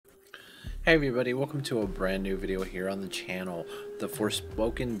Hey everybody, welcome to a brand new video here on the channel. The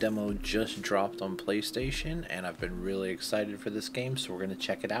Forspoken demo just dropped on PlayStation and I've been really excited for this game, so we're going to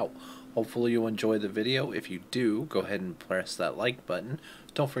check it out. Hopefully you'll enjoy the video. If you do, go ahead and press that like button.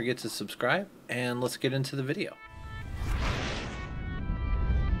 Don't forget to subscribe and let's get into the video.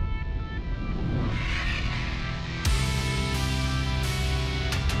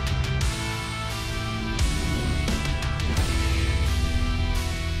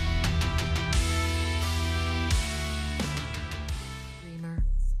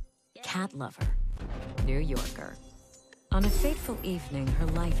 Cat lover, New Yorker. On a fateful evening, her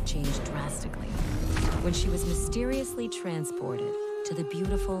life changed drastically when she was mysteriously transported to the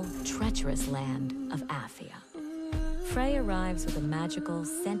beautiful, treacherous land of Athia. Frey arrives with a magical,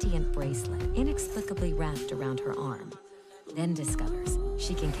 sentient bracelet inexplicably wrapped around her arm, then discovers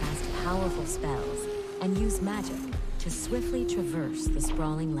she can cast powerful spells and use magic to swiftly traverse the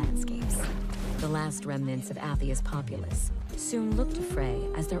sprawling landscapes. The last remnants of Athia's populace soon look to Frey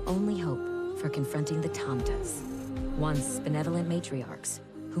as their only hope for confronting the Tamtas, once benevolent matriarchs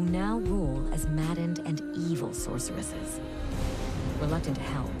who now rule as maddened and evil sorceresses. Reluctant to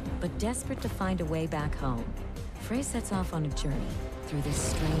help, but desperate to find a way back home, Frey sets off on a journey through this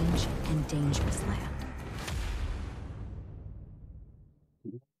strange and dangerous land.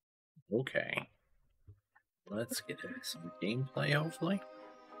 Okay, let's get into some gameplay hopefully.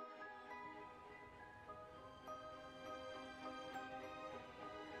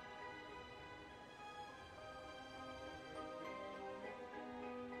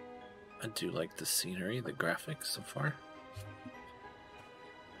 I do like the scenery, the graphics so far.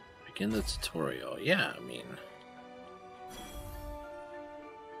 Begin the tutorial. Yeah, I mean...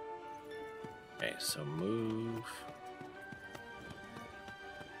 Okay, so move...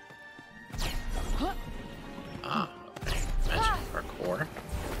 Ah, okay. Magic parkour.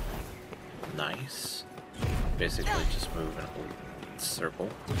 Nice. Basically just move and hold circle.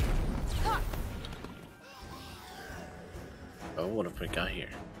 Oh, what have we got here?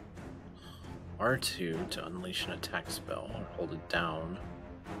 R2 to unleash an attack spell, or hold it down.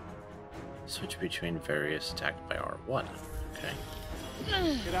 Switch between various attacks by R1. Okay.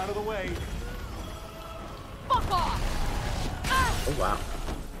 Get out of the way. Fuck off! Oh wow.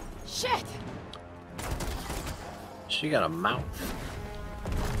 Shit! She got a mouth.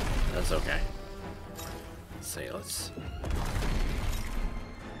 That's okay. Let's see, let's...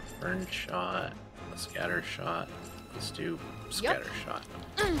 Burn shot, scatter shot. Let's do scatter shot.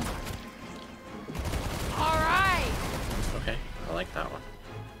 Alright! Okay, I like that one.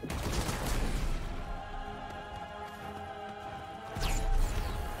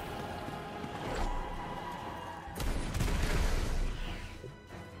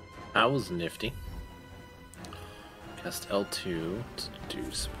 That was nifty. Cast L2 to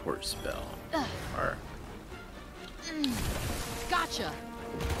do support spell. Or... Gotcha!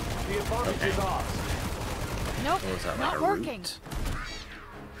 The advantage is ours. Nope, What was that, like not a working. root?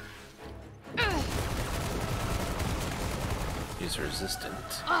 He's resistant.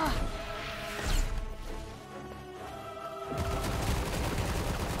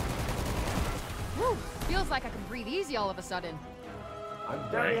 Whew, feels like I can breathe easy all of a sudden. I'm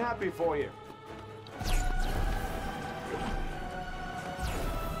very happy for you.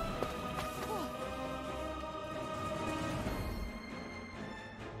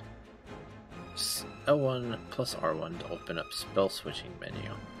 L1 plus R1 to open up spell switching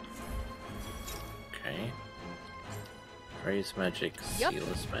menu. Okay. Raise magic,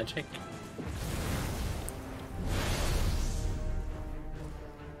 sealess magic.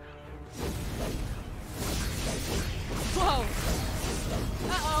 Whoa!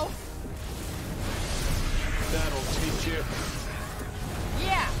 Uh-oh! That'll teach you.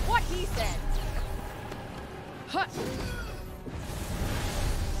 Yeah, what he said! Huh.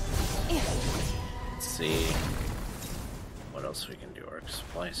 Let's see what else we can do. Arc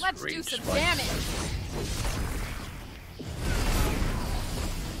splice, Let's rage do some splice. damage!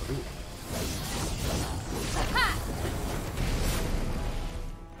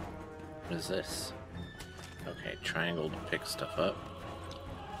 What is this? Okay, triangle to pick stuff up.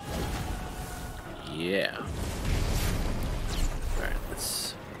 Yeah. Alright,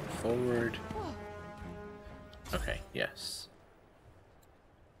 let's move forward. Okay, yes.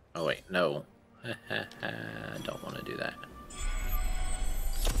 Oh wait, no. I don't want to do that.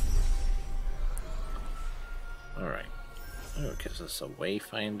 Alright. Oh, it gives us a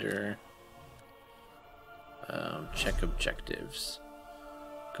wayfinder. Check objectives.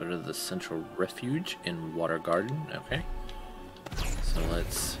 Go to the central refuge in Water Garden. Okay. So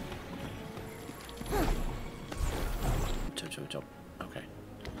let's Jump. Okay.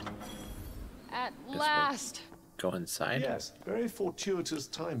 At we'll last. go inside. Yes, very fortuitous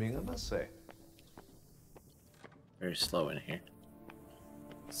timing, I must say. Very slow in here.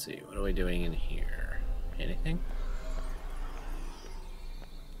 Let's see, what are we doing in here? Anything?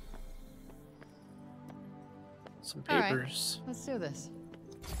 Some All right, papers. let's do this.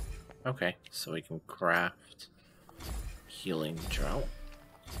 Okay, so we can craft healing drought.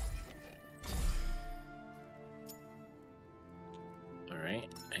 Alright,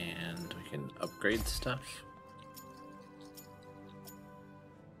 and we can upgrade stuff.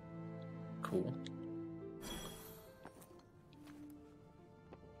 Cool.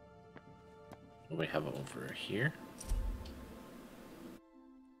 What do we have over here?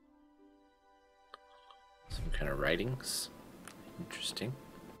 Some kind of writings. Interesting.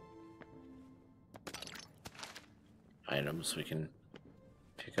 Items we can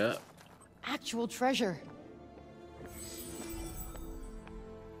pick up. Actual treasure.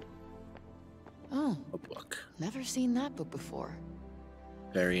 Oh, A book. never seen that book before.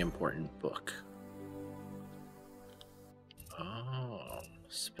 Very important book. Oh,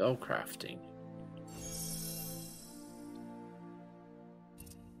 spellcrafting.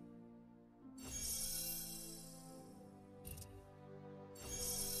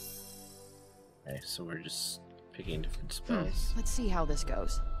 Okay, so we're just picking different spells. Let's see how this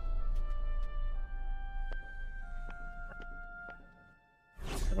goes.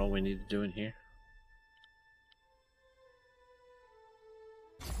 Is that all we need to do in here?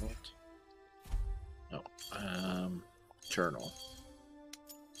 What? No. Journal.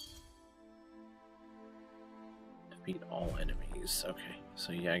 Defeat all enemies. Okay,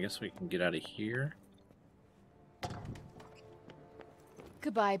 so yeah, I guess we can get out of here.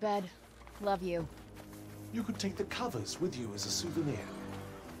 Goodbye, bed. Love you. You could take the covers with you as a souvenir.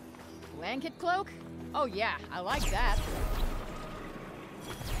 Blanket cloak? Oh yeah, I like that.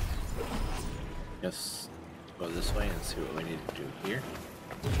 Guess go this way and see what we need to do here.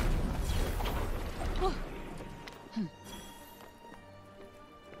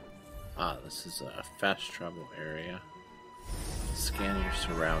 Ah, this is a fast travel area. Scan your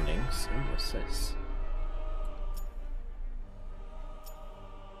surroundings. Ooh, what's this?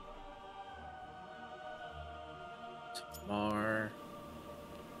 Tomar.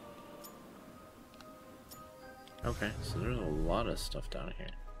 Okay, so there's a lot of stuff down here.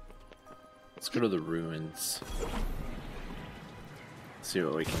 Let's go to the ruins. See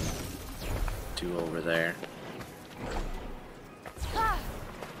what we can do over there. Ah!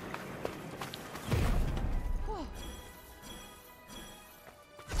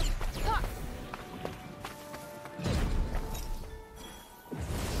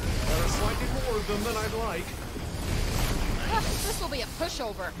 There are slightly more of them than I'd like. This will be a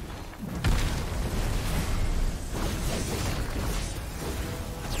pushover.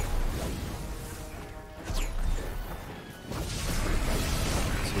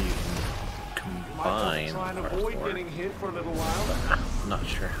 So you can combine. Try and avoid parkour. getting hit for a little while. I'm not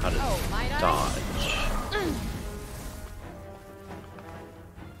sure how to Oh, might I? dodge.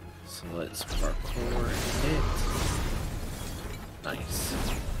 So let's parkour it. Nice.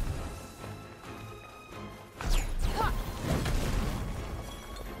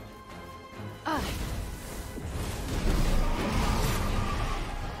 Ah.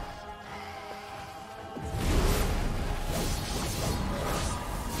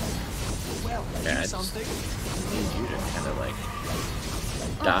 Well, Yeah, do I just something. need you to kind of like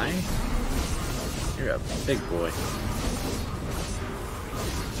die. You're a big boy.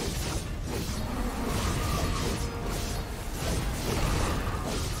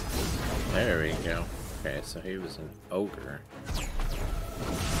 There we go. Okay, so he was an ogre.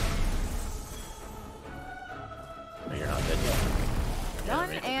 No, you're not dead yet. Yeah, Done let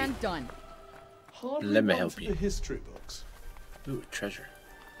me help and done. Hardly Let me gone help to you. the history books. you. Ooh, treasure.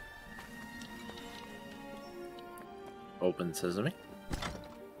 Open sesame.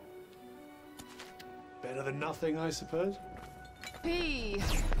 Better than nothing, I suppose. P.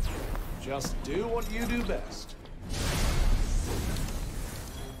 Just do what you do best.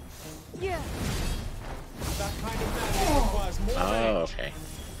 Yeah. That kind of magic requires more Oh, range. okay.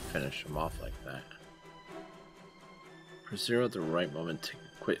 Finish him off like that. Press zero at the right moment to take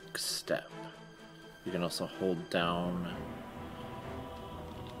a quick step. You can also hold down.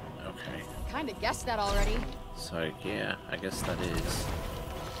 Okay. Kinda guessed that already. So yeah, I guess that is.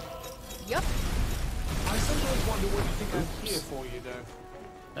 Yup. I sometimes wonder what you think I'm here for, you know.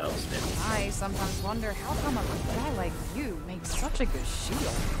 That was new. I sometimes wonder how come a guy like you makes such a good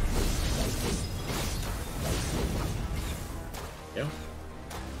shield. Yo.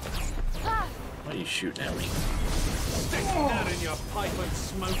 Ah! Why are you shooting at me? Stick that in your pipe and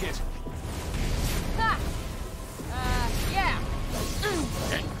smoke it. Ha! Yeah.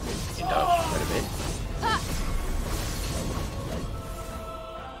 Okay. You dodged quite a bit. Ha!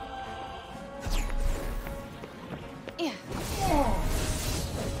 Yeah.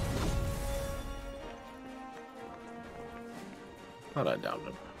 Thought I downed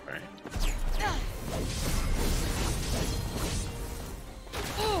him. Alright.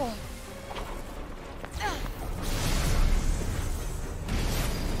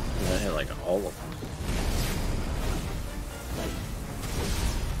 I hit like all of them.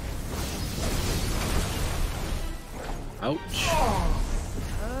 Ouch.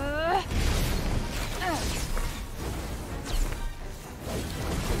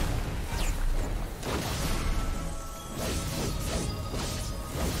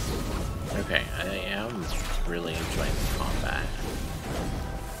 Okay, I am really enjoying the combat.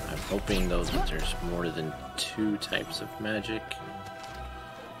 I'm hoping though that there's more than 2 types of magic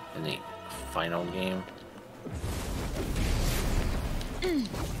in the final game.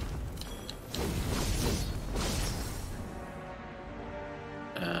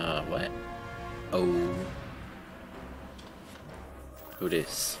 What? Oh. Who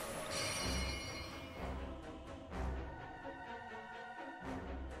this?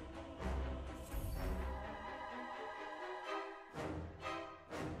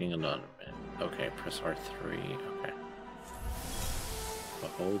 Being anonymous. Okay, press R3. Okay. But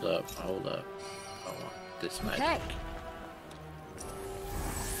hold up, hold up. I want this magic. Okay.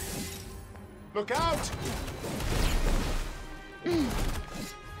 Look out!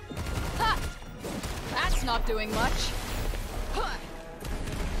 Ha! That's not doing much. Huh.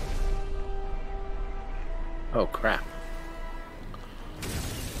 Oh crap.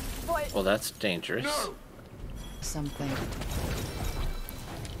 But Well, that's dangerous. No! something.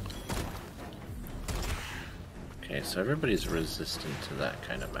 Okay, so everybody's resistant to that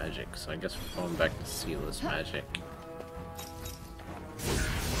kind of magic, so I guess we're going back to sealess magic.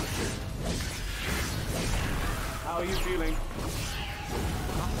 How are you feeling? A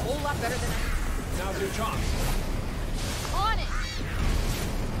whole lot better than Now's your chance. on it.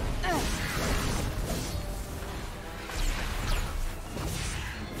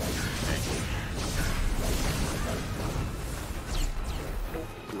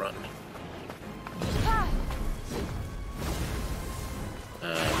 Run. Ah.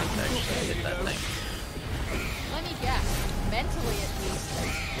 Let's actually hit that thing. Let me guess. Mentally, at least.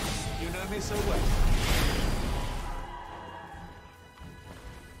 You know me so well.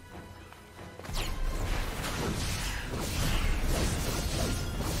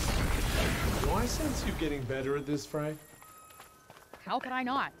 Do I sense you getting better at this, Frey? How could I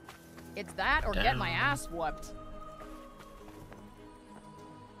not? It's that or get my ass whooped.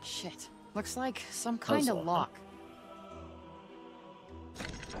 Shit. Looks like some kind Puzzle, of huh? lock.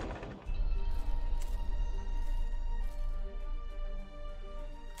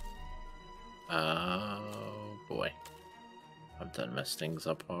 Oh boy. I've done messed things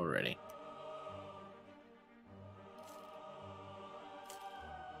up already.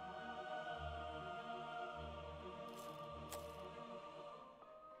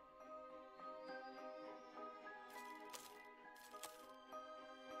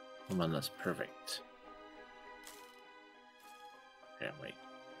 Come on, that's perfect. Can't wait.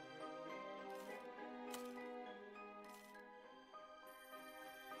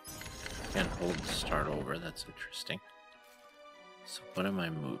 Can't hold to start over, that's interesting. So what am I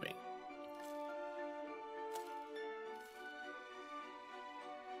moving?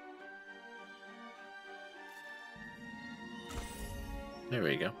 There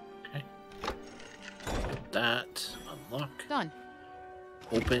we go. Okay. That unlock. Done.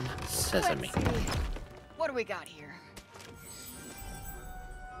 Open sesame. Let's see. What do we got here?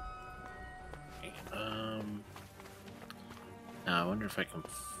 Okay, now I wonder if I can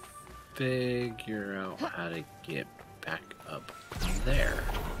figure out how to get back up there.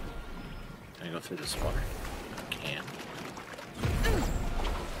 Can I go through this water? I can.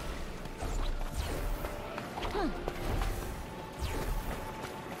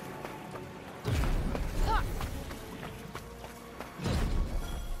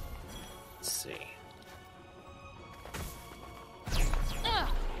 Let's see.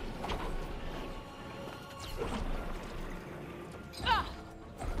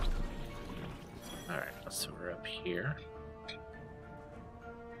 Alright, so we're up here.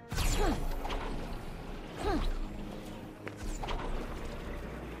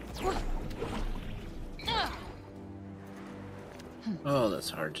 Oh, that's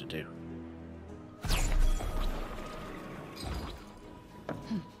hard to do.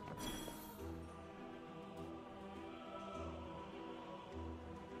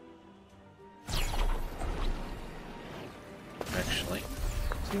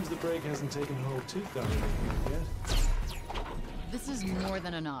 Seems the break hasn't taken hold too thoroughly yet. This is more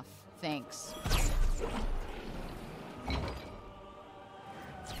than enough. Thanks.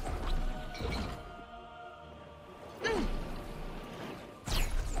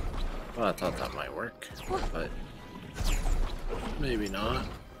 Well, I thought that might work, but maybe not.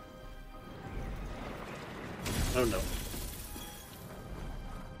 Oh no.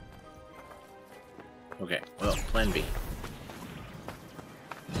 Okay, well, plan B.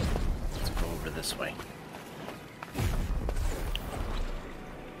 Let's go over this way.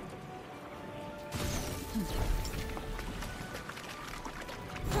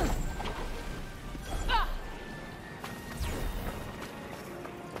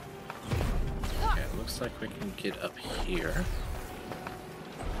 Okay, it looks like we can get up here.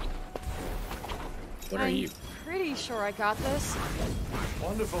 What are you? Pretty sure I got this.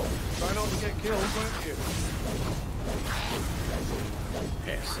 Wonderful. Try not to get killed, won't you?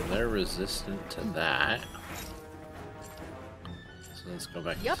 Okay, so they're resistant to that. So let's go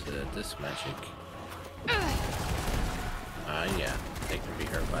back to this magic. Yeah, they can be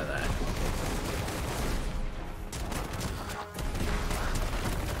hurt by that.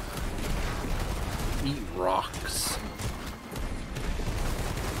 Eat rocks.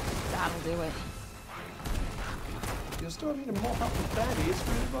 That'll do it. You're starting to mop up the baddies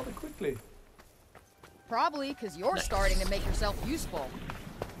really rather quickly. Probably because you're starting to make yourself useful.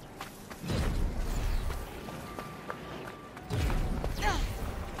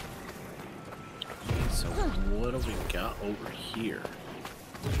 So what do we got over here?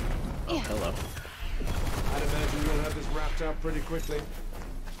 Oh, hello. I'd imagine you'll have this wrapped up pretty quickly.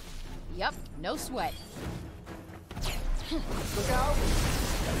 Yep, no sweat. Look out!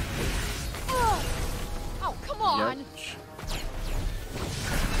 Oh, come on! Yuck.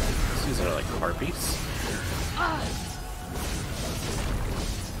 These are like harpies.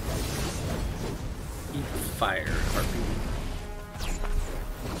 Eat fire, harpy.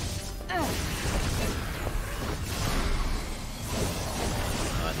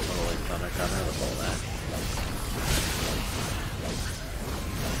 I totally thought I got out of all that.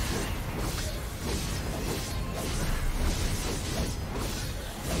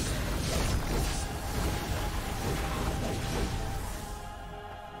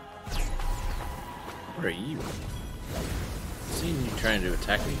 What are you? Seeing you trying to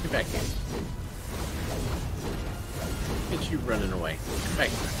attack me, get back here. Get you running away. Come back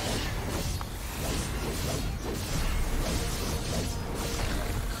here.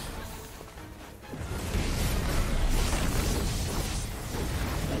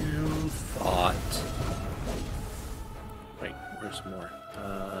 You fought. Wait, where's more?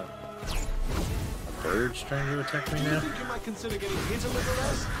 A bird's trying to attack me Do you now? think you might consider getting hit a little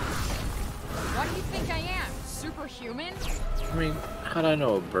less? What do you think I am? Superhuman? I mean, how'd I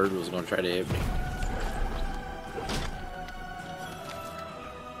know a bird was gonna try to hit me?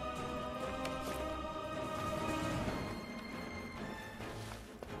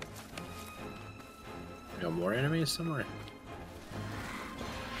 Got more enemies somewhere?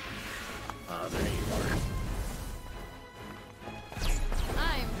 Ah, there you are.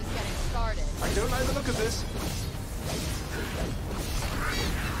 I'm just getting started. I don't like the look of this.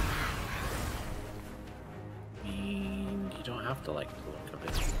 I mean, you don't have to like the look of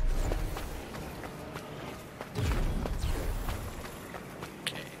it.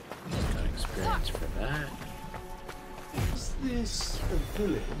 Okay, got experience for that. Is this a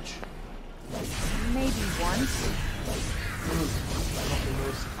village? Maybe once. Not the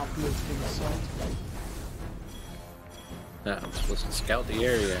most uplifting sight. I'm supposed to scout the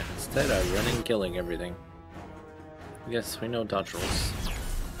area. Instead, I run in killing everything. Yes, we know dodge rolls.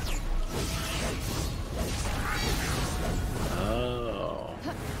 Oh.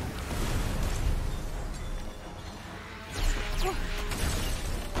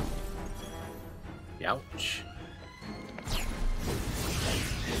 Ouch.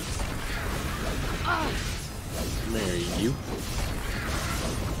 Come here, you.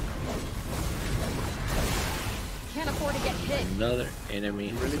 Can't afford to get hit. Another enemy.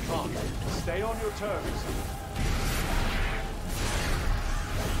 You really can't. Stay on your toes.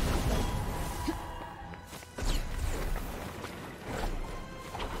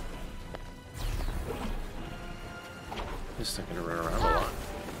 Just not gonna run around a lot.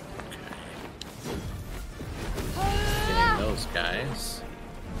 Okay. Getting those guys.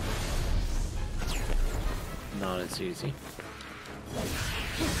 Not as easy.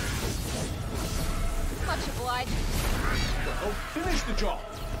 Much obliged. Oh, finish the job.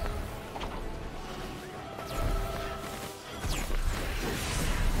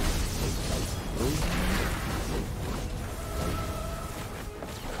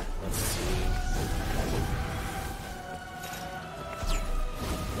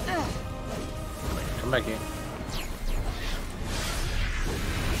 come back here.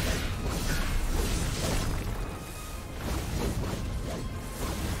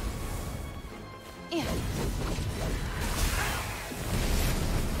 Yeah.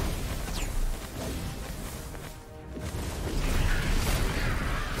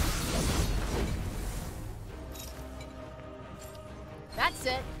 That's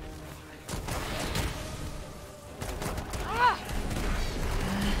it.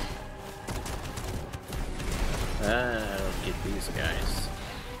 Let's get these guys.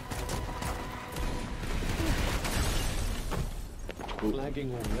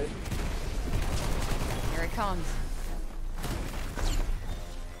 Lagging already. Here it comes.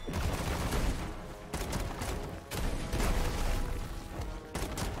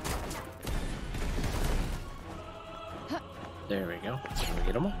 There we go. Can we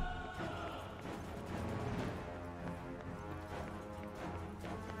get them all?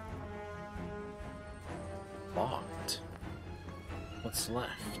 Locked. What's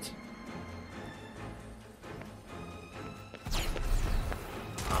left?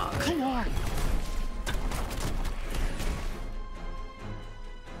 Come on.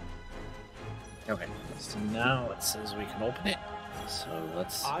 Okay, so now it says we can open it. So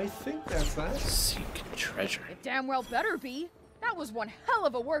let's I think that's that. seek treasure. It damn well better be. That was one hell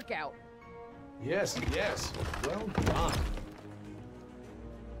of a workout. Yes, yes. Well done.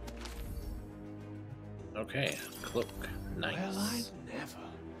 Okay, cloak. Nice. Well, I never.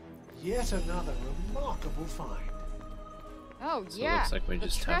 Yet another remarkable find. Oh So it yeah. looks like we the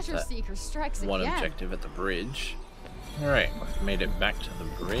just have treasure that seeker strikes one again. objective at the bridge. Alright, we've made it back to the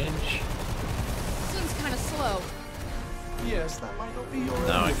bridge. Seems kind of slow. Yes, that might not be your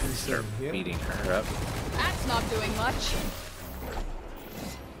Now I only can concern start here. beating her up. That's not doing much.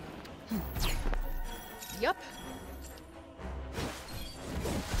 Yup.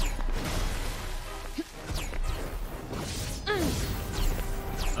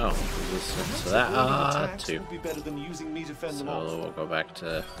 Oh, resistance to that. Attacks Two. would be better than using me to fend So them off. we'll go back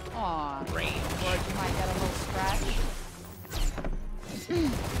to Aw. range. Or you might get a little scratch.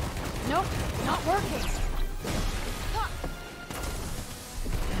 Nope, not working.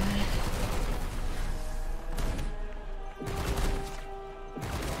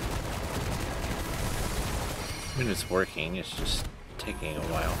 I mean, it's working, it's just taking a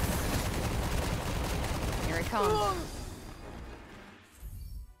while. Here it comes.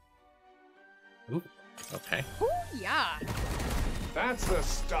 Ooh, okay. Ooh, yeah. That's the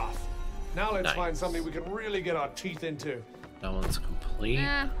stuff. Now let's Nice. find something we can really get our teeth into. That one's complete.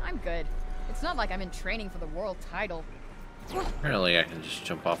 Nah, I'm good. It's not like I'm in training for the world title. Apparently I can just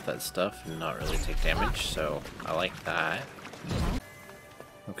jump off that stuff and not really take damage, so I like that.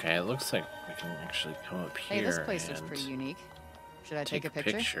 Okay, it looks like we can actually come up here Hey, this place looks and pretty unique. Should I take a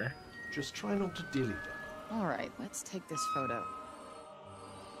picture? Just try not to dilly. All right, let's take this photo.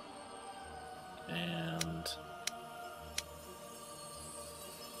 And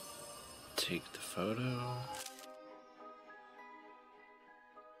take the photo.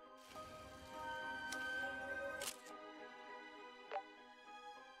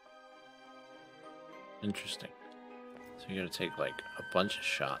 Interesting. So you gotta take like a bunch of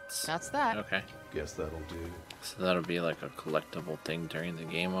shots. That's that. Okay. Guess that'll do. So that'll be like a collectible thing during the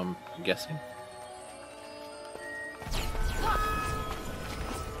game, I'm guessing.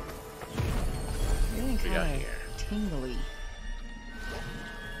 Feeling we got kind here? of tingly.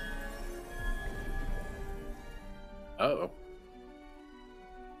 Uh-oh.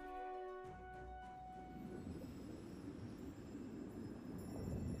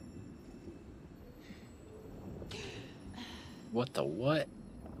 What the what?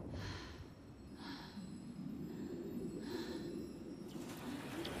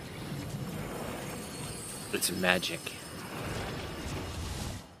 It's magic.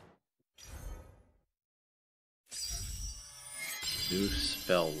 New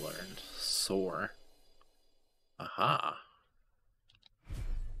spell learned. Soar. Aha.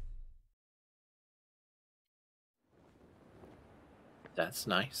 That's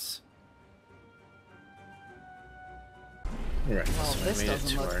nice. Alright, Well, so this we made it doesn't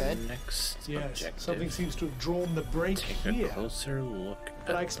to look our good. next Yes, objective. something seems to have drawn the break Take a here. closer look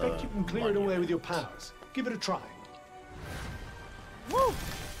But at I expect the you can clear it away with your monument. powers. Give it a try. Woo!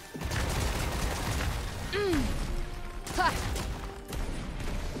 Ha!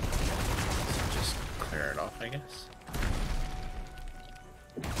 So just clear it off, I guess.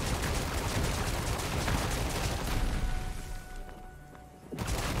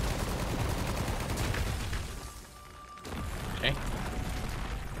 Okay.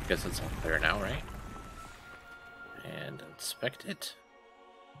 I guess it's all clear now, right? And inspect it.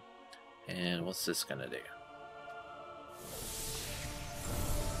 And what's this gonna do?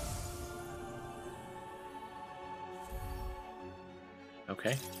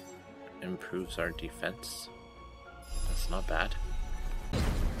 Okay. Improves our defense. That's not bad.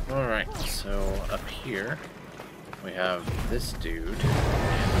 Alright, so up here we have this dude.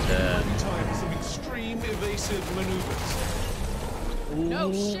 And Time for some extreme evasive maneuvers.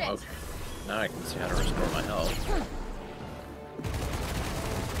 No shit. okay. Now I can see how to restore my health.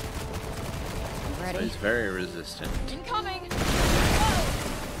 So Ready? he's very resistant. Incoming.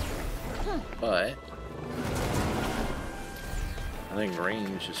 But I think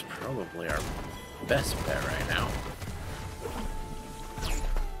range is probably our best bet right now.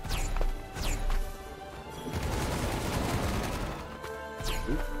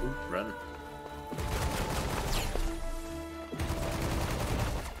 Oop, oop, run.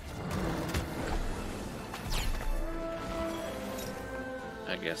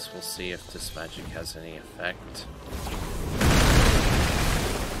 I guess we'll see if this magic has any effect.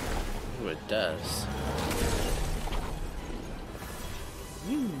 Ooh, it does.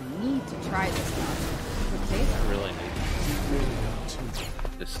 You need to try this one. Okay. I really need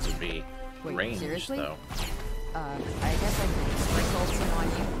this to be Wait, ranged, seriously? though. I guess I can sprinkle some on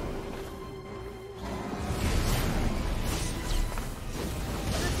you.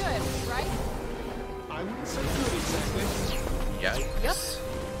 You're good, right? I wouldn't say good exactly. Yikes. Yep.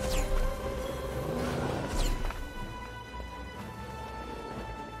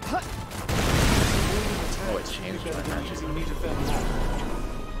 Oh, it changed my magic.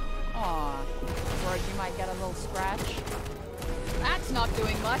 Aw, worried you might get a little scratch. That's not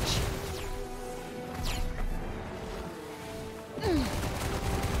doing much.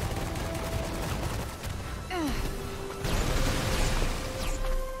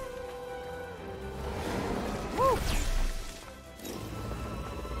 Woo.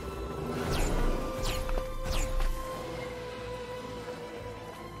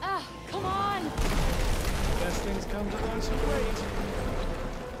 Ah, come on. Best things come to those who wait.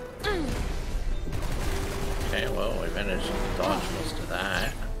 Okay, well, we managed to dodge most of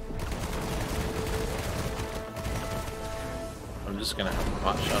that. I'm just gonna have a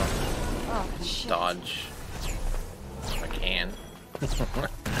pot shot. Oh, shit. Dodge. If I can. You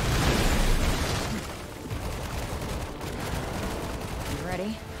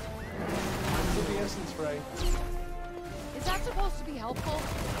ready? To the essence ray. Is that supposed to be helpful?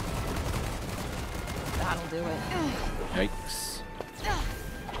 That'll do it. Yikes.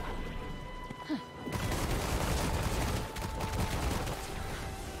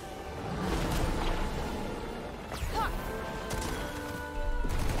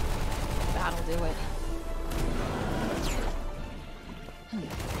 That'll do it.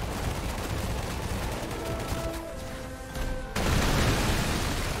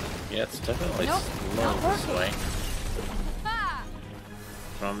 Yeah, it's definitely Nope, slow not this working. way. Ah!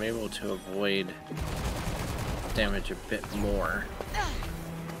 But I'm able to avoid damage a bit more.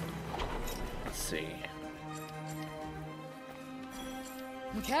 Let's see.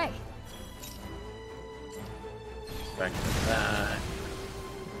 Okay. Back to that.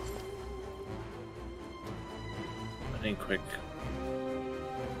 Any quick.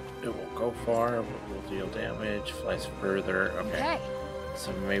 It won't go far, but will deal damage, flies further. Okay. Okay.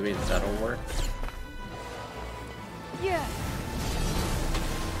 So maybe that'll work. Yeah.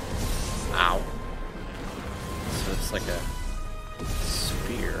 Ow. So it's like a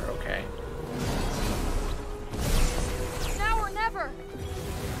sphere, okay. Now or never.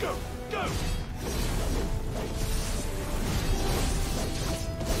 Go! Go!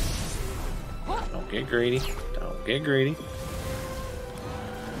 Don't get greedy. Don't get greedy.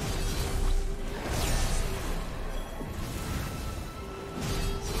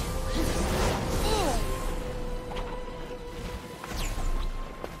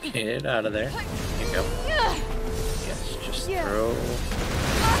 Get it out of there. There you go. Yes, just throw.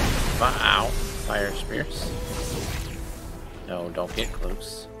 Ow. Fire spears. No, don't get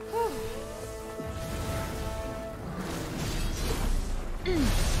close.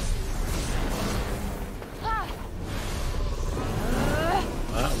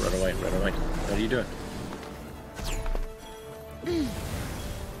 Wow, run away, run away. What are you doing?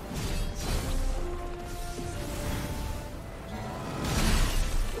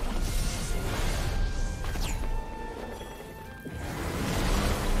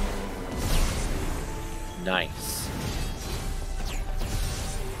 Nice.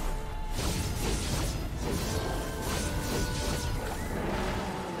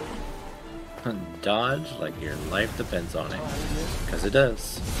 Dodge like your life depends on it. Because it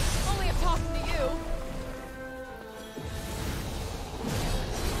does. Only I'm talking to you.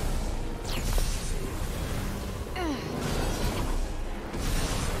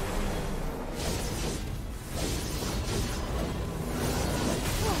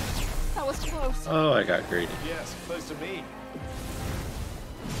 close. Oh, I got greedy. Yes, close to me.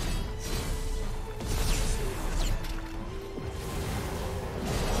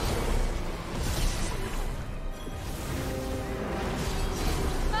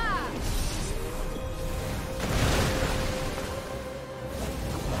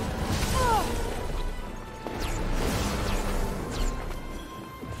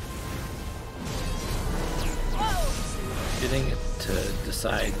 Getting it to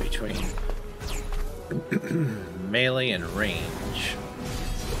decide between melee and range.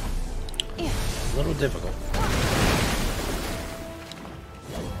 Yeah. A little difficult.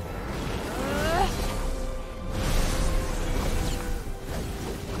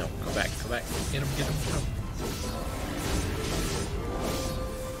 No, go back, go back. Get him, get him, get him.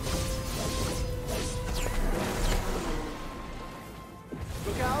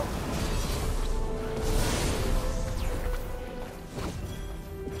 Look out!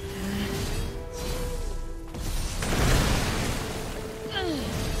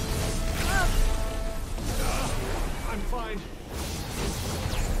 I'm fine.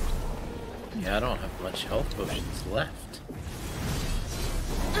 Yeah, I don't have much health potions left.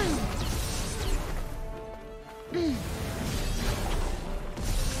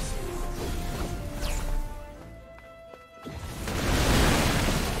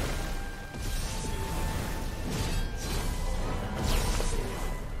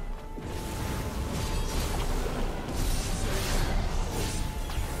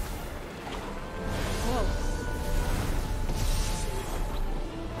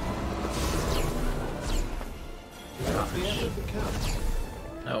 That's the end of the count.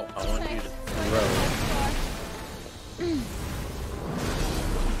 No, I want you to throw.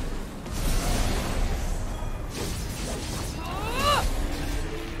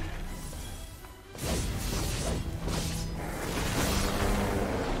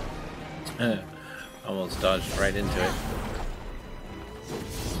 Almost dodged right into it.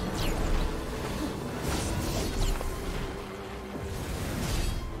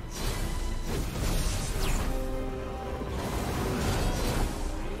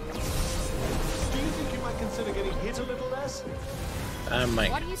 Do you think you might consider getting hit a little less? I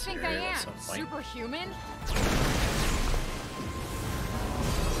might. What do you think I consider it at am? some point. Superhuman?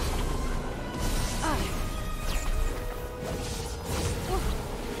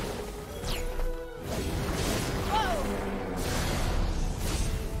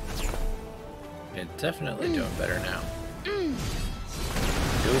 It's definitely doing better now.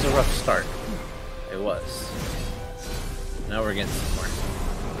 It was a rough start. It was. Now we're getting somewhere.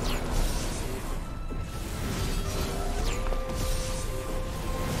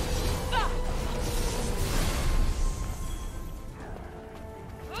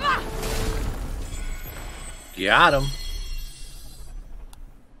 Got him.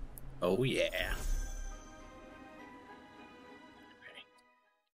 Oh yeah. Okay.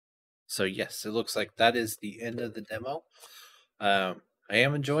 So yes, it looks like that is the end of the demo. I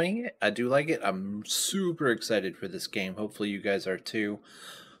am enjoying it. I do like it. I'm super excited for this game. Hopefully you guys are too.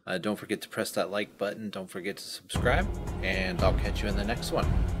 Don't forget to press that like button. Don't forget to subscribe. And I'll catch you in the next one.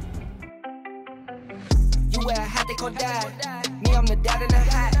 You wear a hat they call dad. Me, I'm the dad in the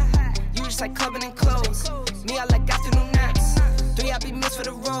hat. You just like clubbing in clothes. Me, I like afternoon naps. 3, I be missed for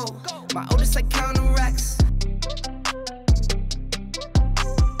the road. My oldest like counting racks.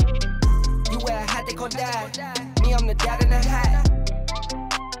 You wear a hat they call dad. Me, I'm the dad in the hat.